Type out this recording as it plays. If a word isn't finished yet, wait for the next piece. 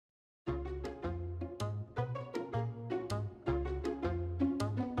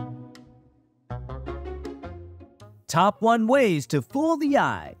Top 1 ways to fool the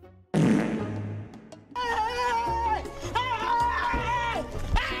eye.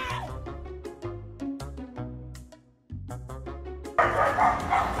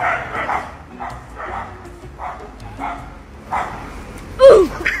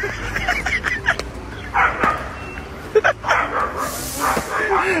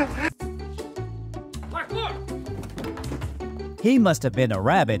 He must have been a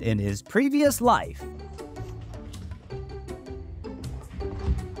rabbit in his previous life.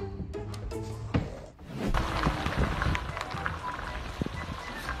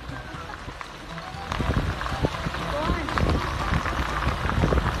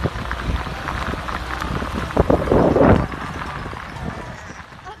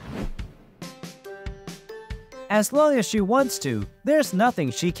 As long as she wants to, there's nothing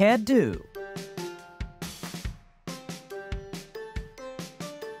she can't do.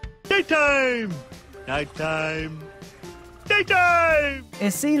 Daytime! Nighttime! Daytime!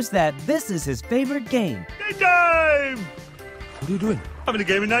 It seems that this is his favorite game. Daytime! What are you doing? Having a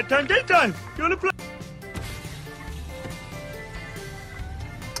game of nighttime, daytime! You wanna play?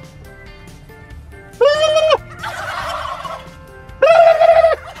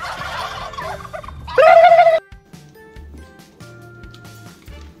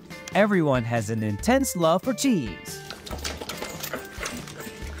 Everyone has an intense love for cheese.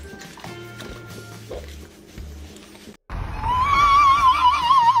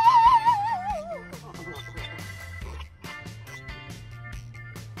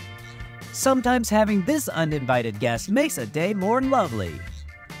 Sometimes having this uninvited guest makes a day more lovely.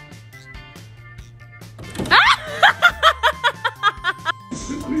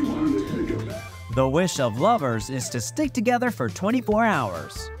 The wish of lovers is to stick together for 24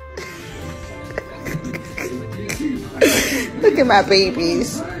 hours. Look at my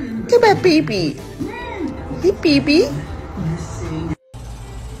babies. Look at my baby. Hey, baby.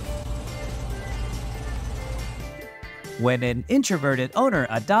 When an introverted owner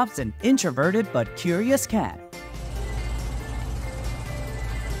adopts an introverted but curious cat.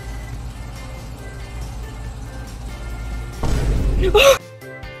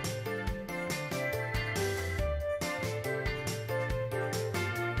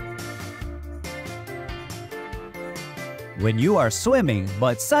 When you are swimming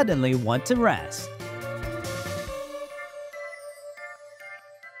but suddenly want to rest.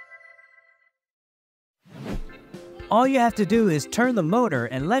 All you have to do is turn the motor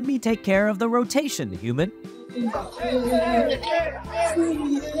and let me take care of the rotation, human.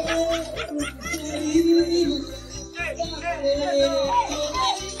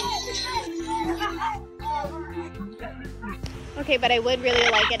 Okay, but I would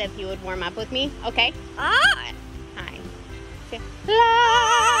really like it if you would warm up with me, okay? Ah! Hi. Okay.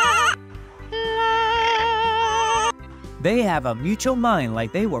 La! La! They have a mutual mind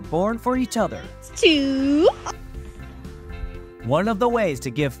like they were born for each other. Two. One of the ways to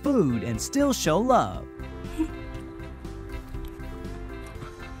give food and still show love.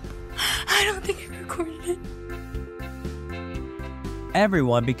 I don't think I recorded it.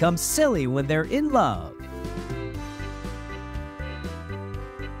 Everyone becomes silly when they're in love.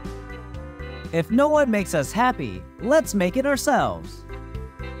 If no one makes us happy, let's make it ourselves.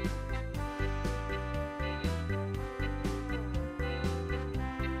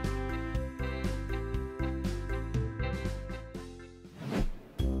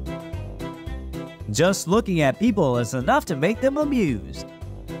 Just looking at people is enough to make them amused.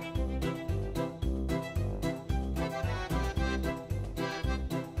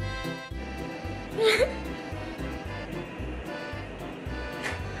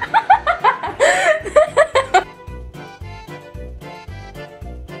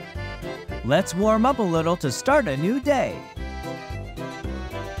 Let's warm up a little to start a new day.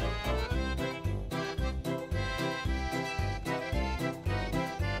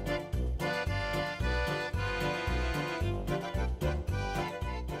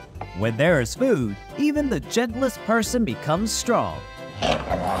 When there is food, even the gentlest person becomes strong.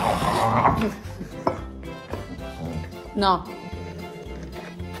 No.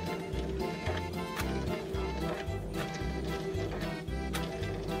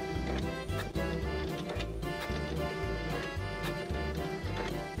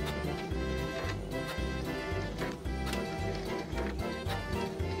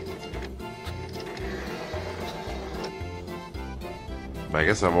 I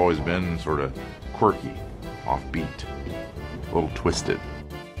guess I've always been sort of quirky, offbeat, a little twisted.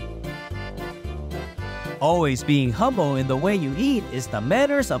 Always being humble in the way you eat is the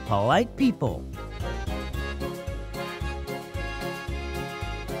manners of polite people.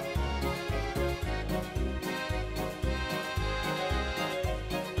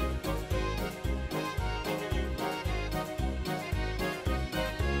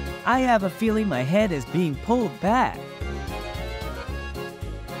 I have a feeling my head is being pulled back.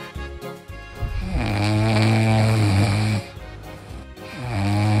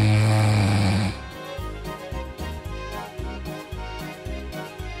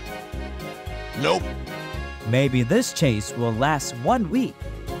 Nope. Maybe this chase will last 1 week.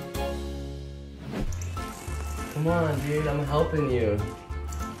 Come on, dude, I'm helping you.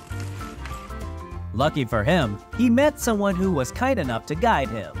 Lucky for him, he met someone who was kind enough to guide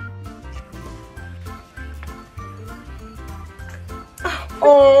him.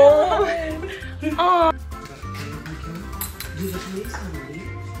 Oh. Oh.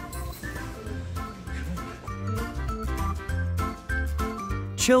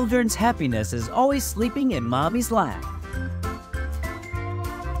 Children's happiness is always sleeping in mommy's lap.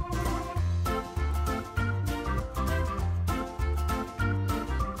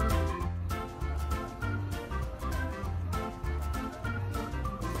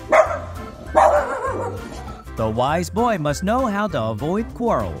 The wise boy must know how to avoid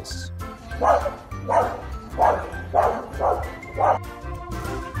quarrels.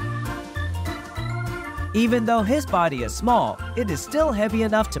 Even though his body is small, it is still heavy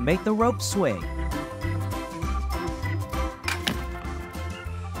enough to make the rope swing.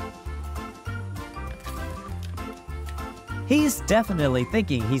 He's definitely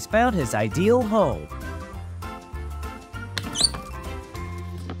thinking he's found his ideal home.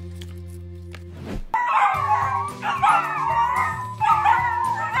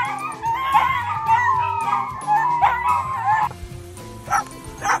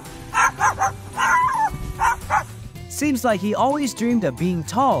 Seems like he always dreamed of being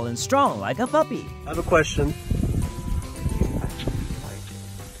tall and strong like a puppy. I have a question.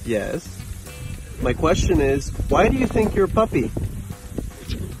 Yes. My question is, why do you think you're a puppy?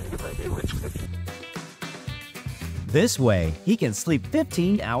 This way, he can sleep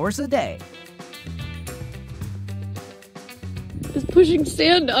 15 hours a day. Just pushing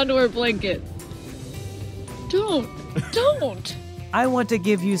sand onto our blanket. Don't. I want to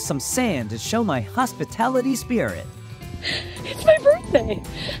give you some sand to show my hospitality spirit. It's my birthday.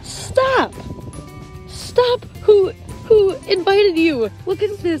 Stop. Who invited you? Look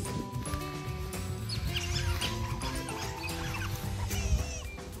at this.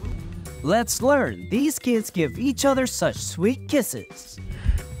 Let's learn. These kids give each other such sweet kisses.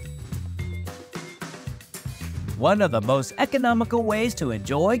 One of the most economical ways to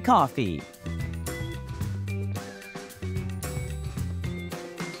enjoy coffee.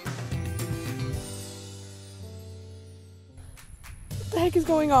 What the heck is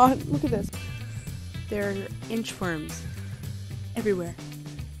going on? Look at this. There are inchworms everywhere.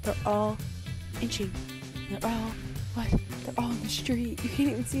 They're all inching. They're all, what? They're all in the street. You can't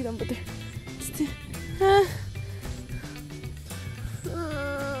even see them, but they're still.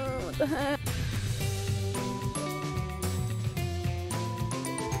 What the heck?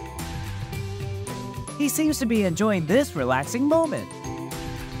 He seems to be enjoying this relaxing moment.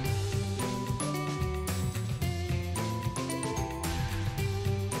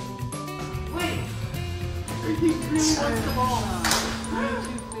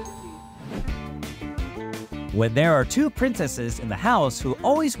 When there are two princesses in the house who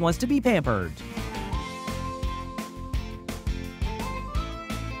always wants to be pampered.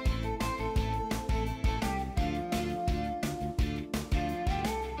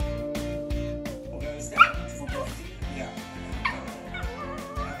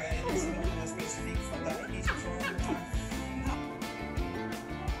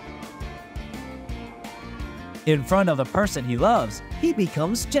 In front of the person he loves, he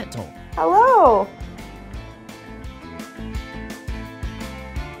becomes gentle. Hello.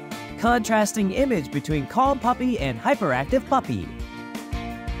 Contrasting image between calm puppy and hyperactive puppy.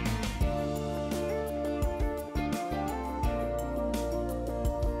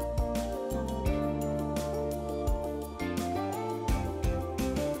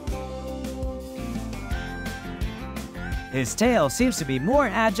 His tail seems to be more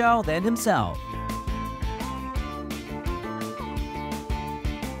agile than himself.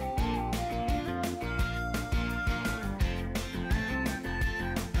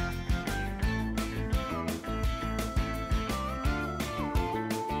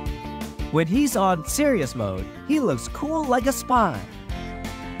 When he's on serious mode, he looks cool like a spy.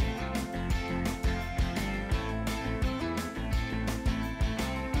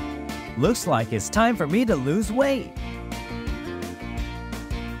 Looks like it's time for me to lose weight.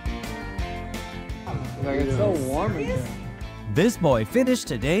 Like it's so warm in here. This boy finished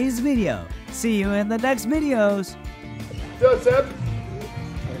today's video. See you in the next videos. What's up?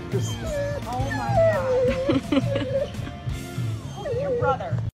 Oh my god.